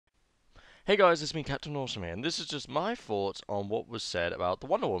Hey guys, it's me, Captain Awesome here, and this is just my thoughts on what was said about the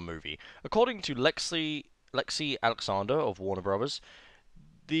Wonder Woman movie. According to Lexi Alexander of Warner Brothers,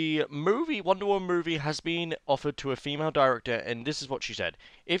 the Wonder Woman movie has been offered to a female director, and this is what she said.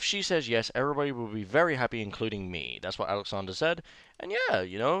 If she says yes, everybody will be very happy, including me. That's what Alexander said. And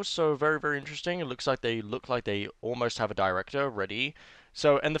yeah, so very, very interesting. It looks like they almost have a director ready.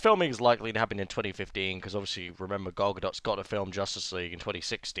 So, and the filming is likely to happen in 2015, because obviously, remember, Gadot's got to film Justice League in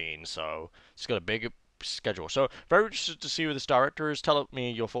 2016, so it's got a big schedule. So, very interested to see who this director is. Tell me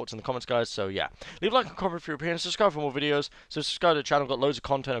your thoughts in the comments, guys. So, yeah. Leave a like and comment for your opinion. Subscribe for more videos. So, subscribe to the channel. Got loads of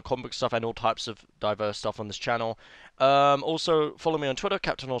content of comic book stuff and all types of diverse stuff on this channel. Also, follow me on Twitter,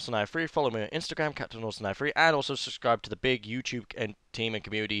 Captain Austin 93. Follow me on Instagram, Captain Austin 93. And also, subscribe to the big YouTube and team and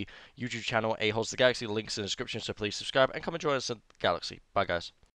community YouTube channel, Aholes the Galaxy. The link's in the description, so please subscribe and come and join us in the Galaxy. Bye, guys.